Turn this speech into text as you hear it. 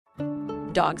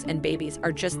Dogs and babies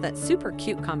are just that super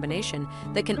cute combination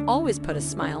that can always put a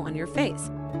smile on your face.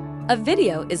 A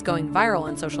video is going viral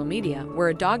on social media where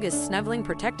a dog is snuggling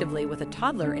protectively with a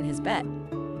toddler in his bed.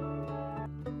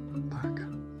 Back.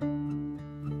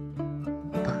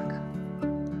 Back.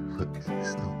 Look, he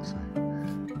stops me.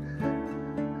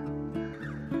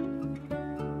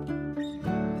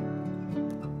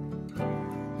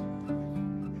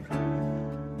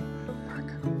 Back.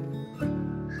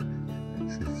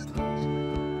 He stops me.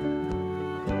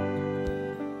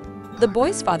 The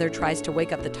boy's father tries to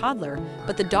wake up the toddler,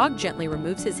 but the dog gently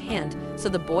removes his hand so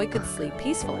the boy could sleep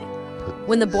peacefully.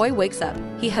 When the boy wakes up,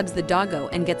 he hugs the doggo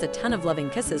and gets a ton of loving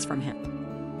kisses from him.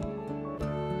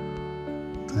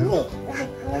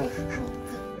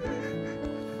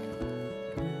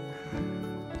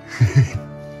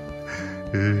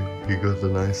 You got the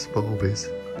nice bulbies.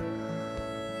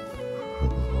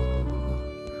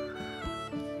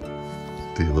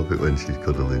 Do you love it when she's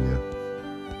cuddling you?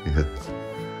 Yeah.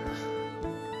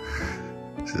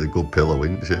 She's a good pillow,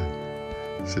 isn't she?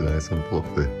 She's nice and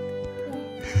fluffy.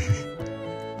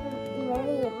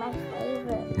 Millie is my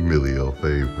favourite. Millie, your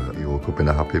favourite. You woke up in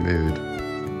a happy mood.